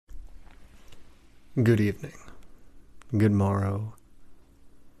Good evening, good morrow,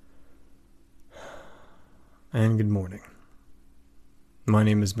 and good morning. My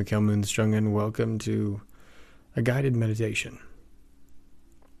name is Mikkel Moonstrung, and welcome to a guided meditation.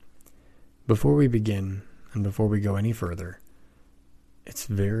 Before we begin, and before we go any further, it's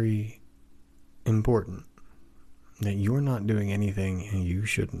very important that you're not doing anything you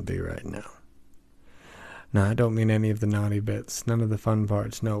shouldn't be right now. Now, I don't mean any of the naughty bits, none of the fun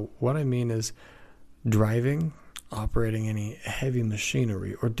parts. No, what I mean is driving, operating any heavy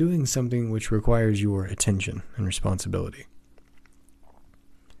machinery, or doing something which requires your attention and responsibility.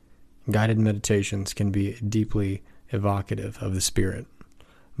 Guided meditations can be deeply evocative of the spirit,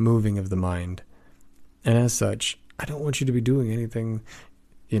 moving of the mind, and as such, I don't want you to be doing anything,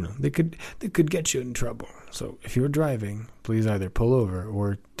 that could get you in trouble. So if you're driving, please either pull over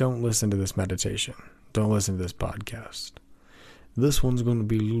or don't listen to this meditation. Don't listen to this podcast. This one's going to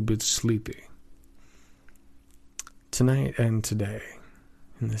be a little bit sleepy. Tonight and today,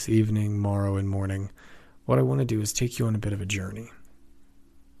 in this evening, morrow, and morning, what I want to do is take you on a bit of a journey.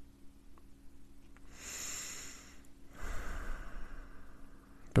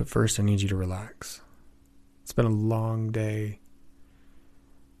 But first, I need you to relax. It's been a long day,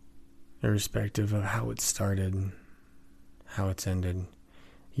 irrespective of how it started, how it's ended.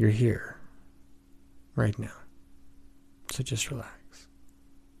 You're here, right now. So just relax.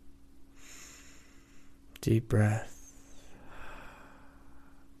 Deep breath.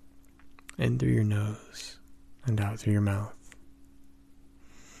 In through your nose and out through your mouth.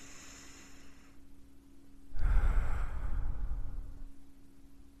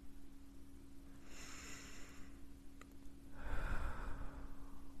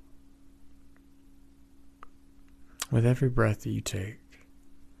 With every breath that you take,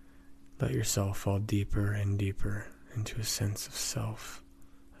 let yourself fall deeper and deeper into a sense of self,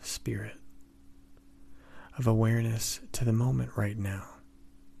 of spirit, of awareness to the moment right now.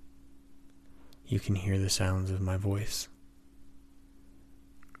 You can hear the sounds of my voice.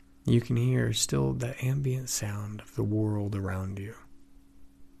 You can hear still the ambient sound of the world around you.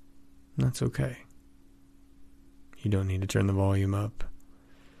 And that's okay. You don't need to turn the volume up,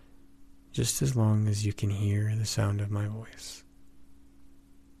 just as long as you can hear the sound of my voice.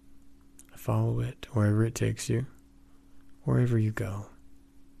 Follow it wherever it takes you, wherever you go.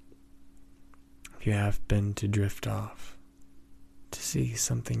 If you have been to drift off, to see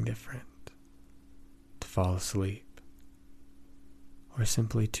something different, to fall asleep, or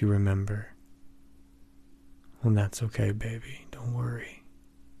simply to remember, well, that's okay, baby. Don't worry.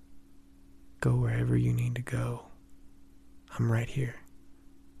 Go wherever you need to go. I'm right here.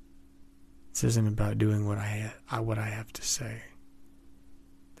 This isn't about doing what I have to say.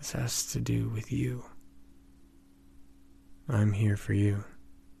 This has to do with you. I'm here for you.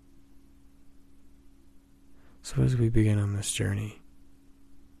 So as we begin on this journey,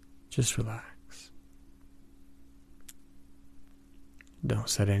 just relax. Don't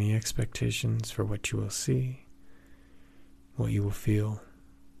set any expectations for what you will see, what you will feel.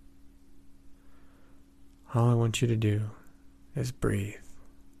 All I want you to do is breathe.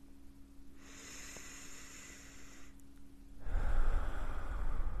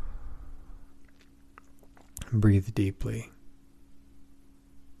 Breathe deeply.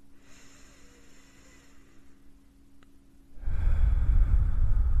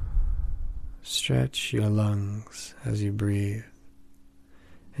 Stretch your lungs as you breathe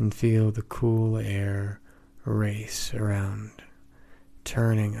and feel the cool air race around,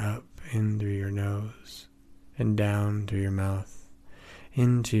 turning up in through your nose and down through your mouth,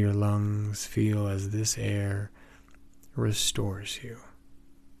 into your lungs. Feel as this air restores you.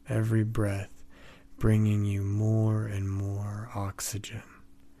 Every breath bringing you more and more oxygen.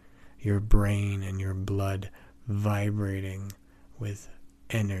 Your brain and your blood vibrating with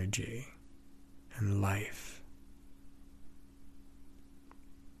energy and life.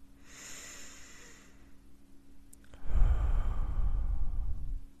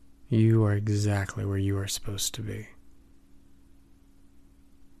 You are exactly where you are supposed to be.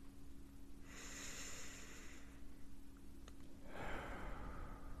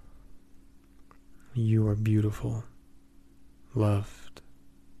 You are beautiful, loved,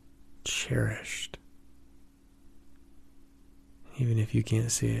 cherished. Even if you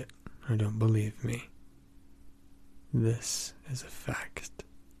can't see it or don't believe me, this is a fact.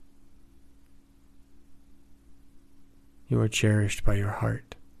 You are cherished by your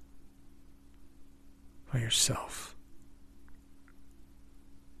heart, by yourself,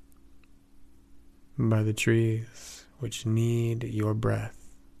 by the trees which need your breath.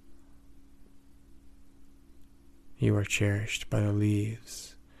 You are cherished by the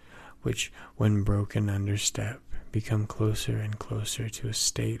leaves which, when broken under step, become closer and closer to a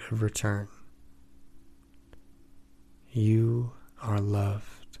state of return. You are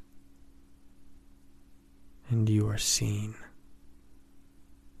loved, and you are seen.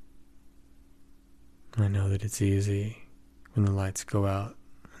 I know that it's easy when the lights go out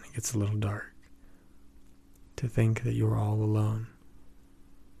and it gets a little dark to think that you're all alone.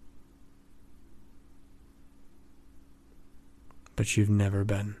 But you've never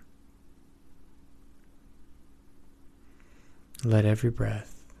been. Let every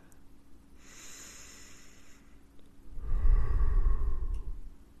breath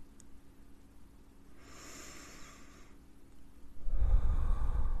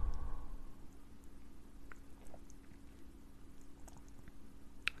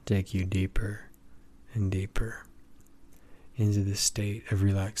take you deeper and deeper into the state of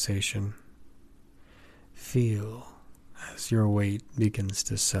relaxation. Feel as your weight begins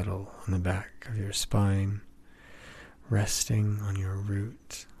to settle on the back of your spine, resting on your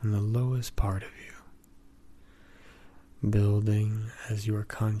root on the lowest part of you, building as your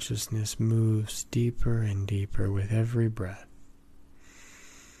consciousness moves deeper and deeper with every breath.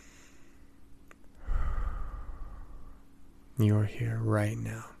 You're here right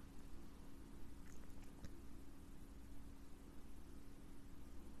now.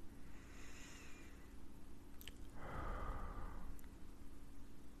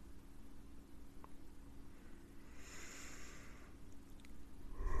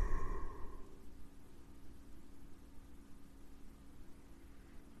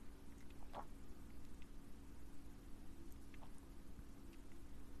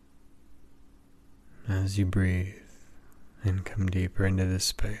 As you breathe and come deeper into this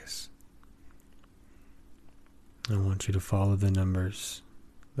space, I want you to follow the numbers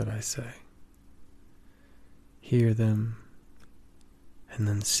that I say. Hear them and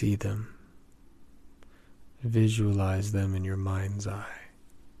then see them. Visualize them in your mind's eye,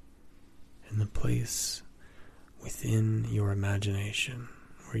 in the place within your imagination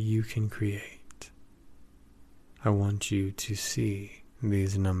where you can create. I want you to see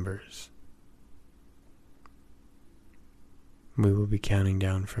these numbers. We will be counting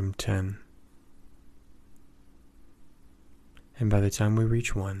down from 10. And by the time we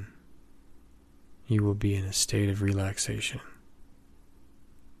reach 1, you will be in a state of relaxation,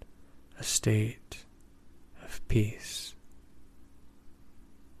 a state of peace,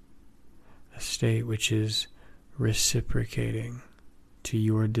 a state which is reciprocating to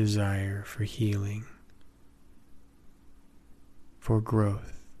your desire for healing, for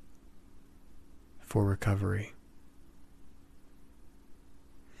growth, for recovery.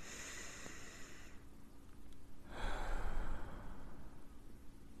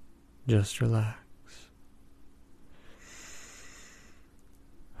 Just relax.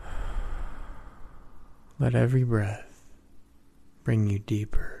 Let every breath bring you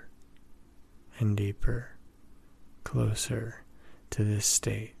deeper and deeper, closer to this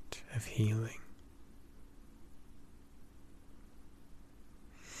state of healing.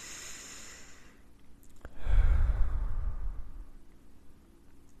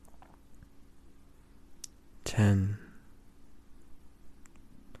 Ten.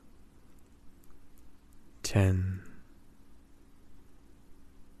 10,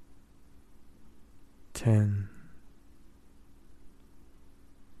 10,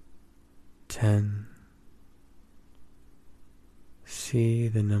 10. See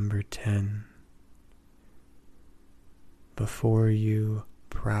the number 10 before you,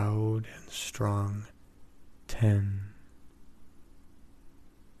 proud and strong. 10,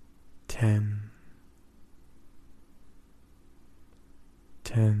 10,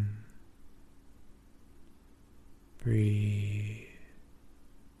 10. Breathe.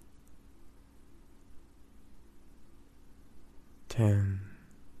 10,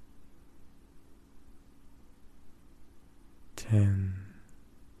 10,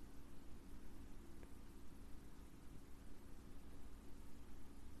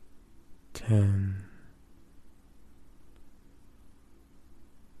 10,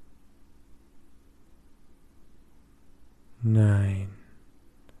 9.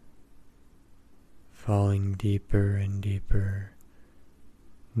 Falling deeper and deeper.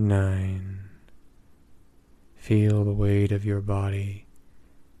 9. Feel the weight of your body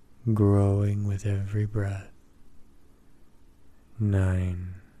growing with every breath.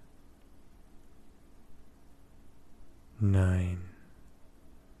 9. 9.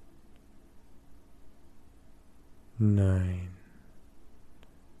 9.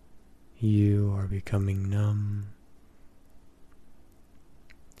 You are becoming numb,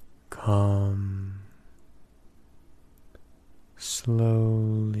 calm,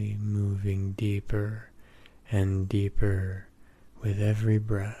 slowly moving deeper and deeper with every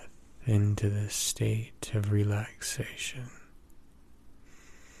breath into this state of relaxation.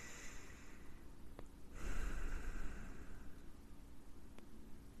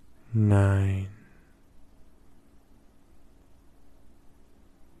 9,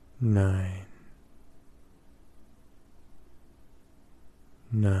 9,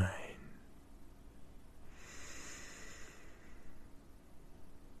 9.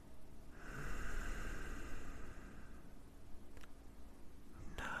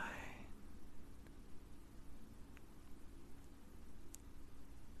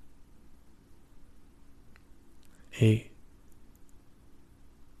 8.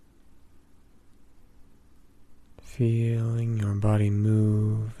 Feeling your body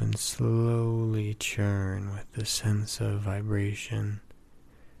move and slowly churn with the sense of vibration.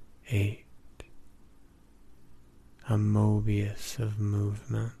 8. A Mobius of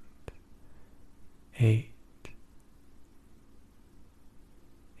movement. 8.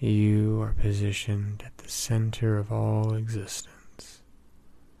 You are positioned at the center of all existence.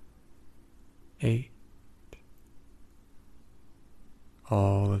 8.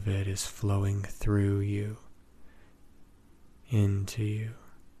 All of it is flowing through you, into you,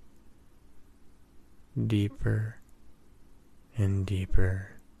 deeper and deeper.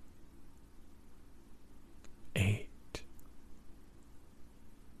 8,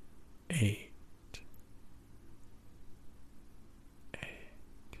 8, 8, 8.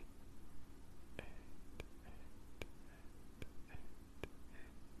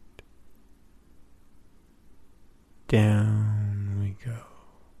 Down we go.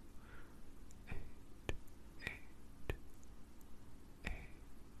 8, 8, 8.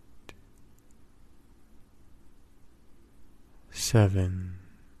 7.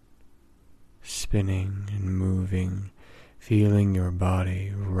 Spinning and moving, feeling your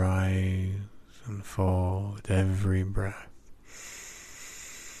body rise and fall with every breath.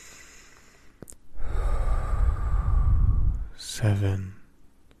 7,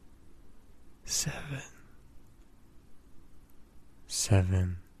 7,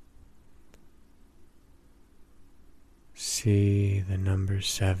 7. See the number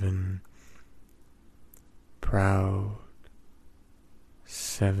 7, proud.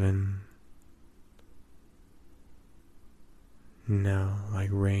 7. Now, like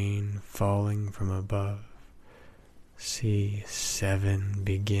rain falling from above, see 7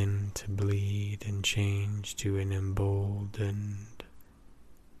 begin to bleed and change to an emboldened,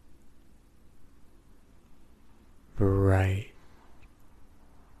 bright,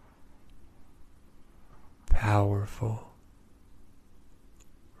 powerful,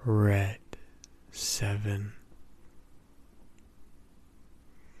 red 7.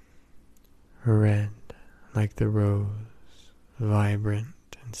 Red like the rose,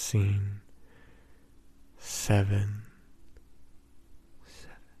 vibrant and seen. 7,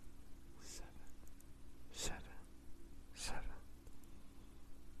 7, 7, 7, 7,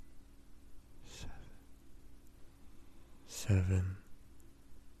 7, 7.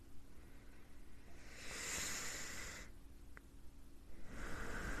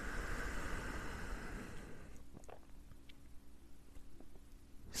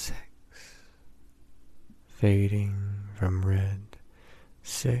 Fading from red.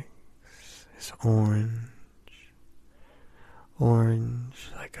 6 is orange.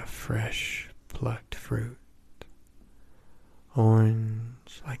 Orange like a fresh plucked fruit.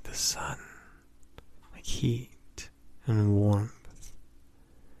 Orange like the sun, like heat and warmth.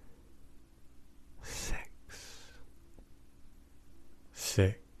 6,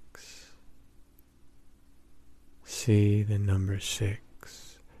 6. See the number 6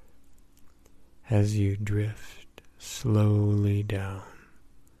 as you drift slowly down,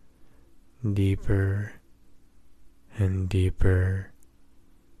 deeper and deeper,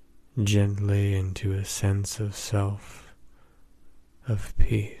 gently into a sense of self, of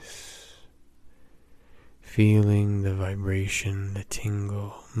peace, feeling the vibration, the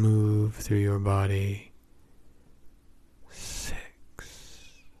tingle move through your body. 6,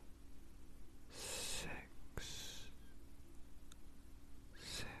 6,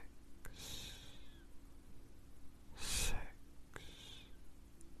 6.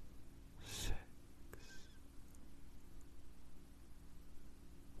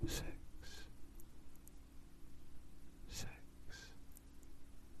 6, 6,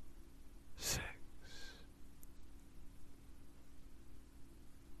 6.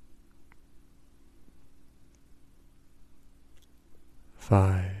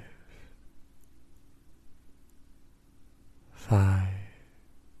 5, 5,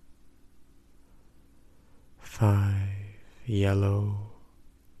 5. yellow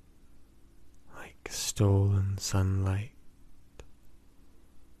like stolen sunlight.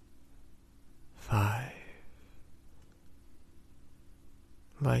 5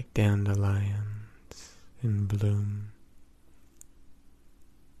 like dandelions in bloom,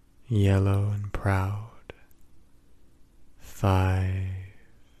 yellow and proud. 5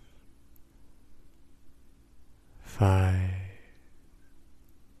 5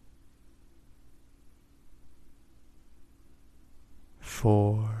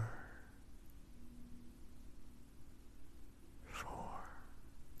 4 4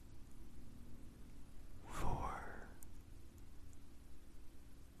 4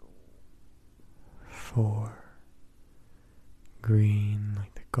 4 green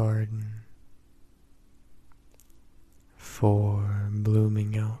like the garden. 4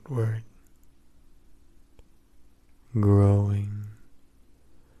 blooming outward, growing,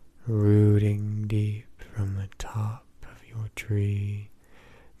 rooting deep from the top of your tree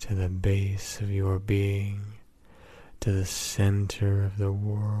to the base of your being, to the center of the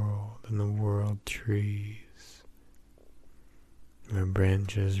world and the world trees, your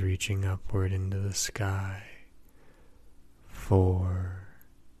branches reaching upward into the sky. 4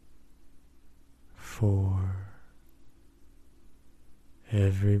 4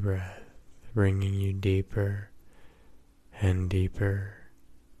 every breath bringing you deeper and deeper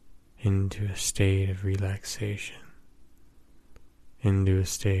into a state of relaxation, into a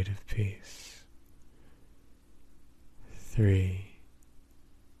state of peace. 3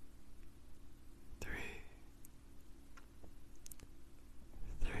 3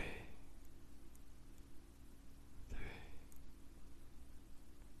 3 3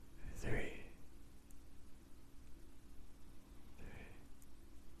 3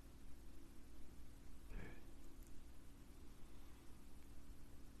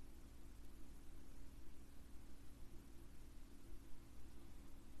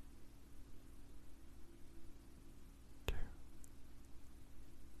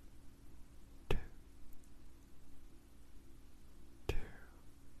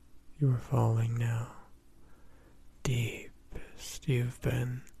 You are falling now, deepest you've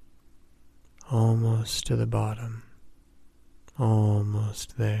been, almost to the bottom,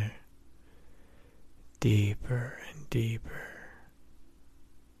 almost there, deeper and deeper.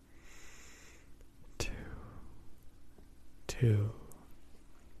 2 2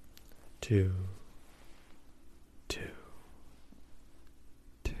 2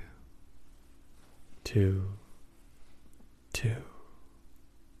 2 2 2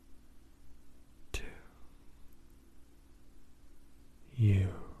 2 You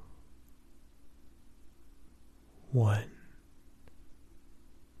 1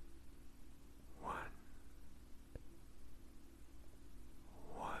 1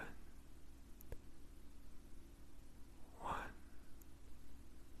 1 1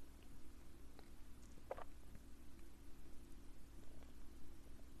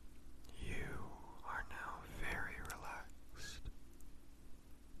 You are now very relaxed.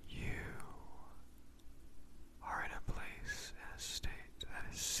 You are in a place and a state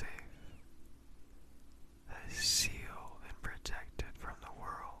that is safe, that is sealed and protected from the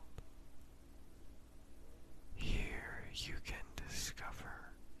world. Here you can discover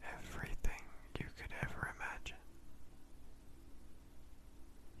everything you could ever imagine.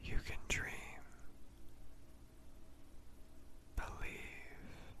 You can dream, believe,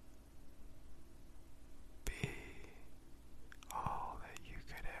 be all that you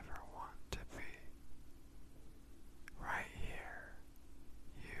could ever want to be. Right here,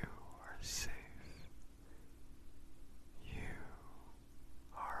 you are safe. You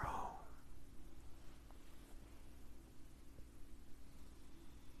are home.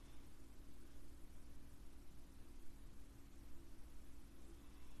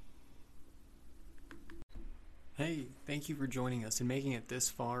 Hey, thank you for joining us and making it this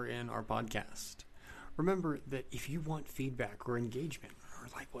far in our podcast. Remember that if you want feedback or engagement, or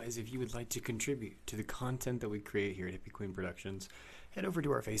likewise if you would like to contribute to the content that we create here at Hippie Queen Productions, head over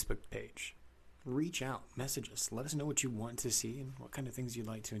to our Facebook page. Reach out, message us, let us know what you want to see and what kind of things you'd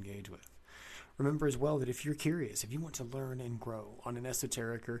like to engage with. Remember as well that if you're curious, if you want to learn and grow on an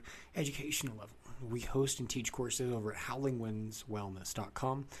esoteric or educational level, we host and teach courses over at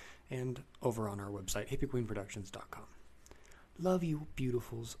howlingwindswellness.com and over on our website, hippiequeenproductions.com. Love you,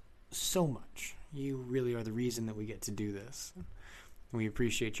 beautifuls, so much. You really are the reason that we get to do this. We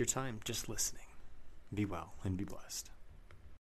appreciate your time just listening. Be well and be blessed.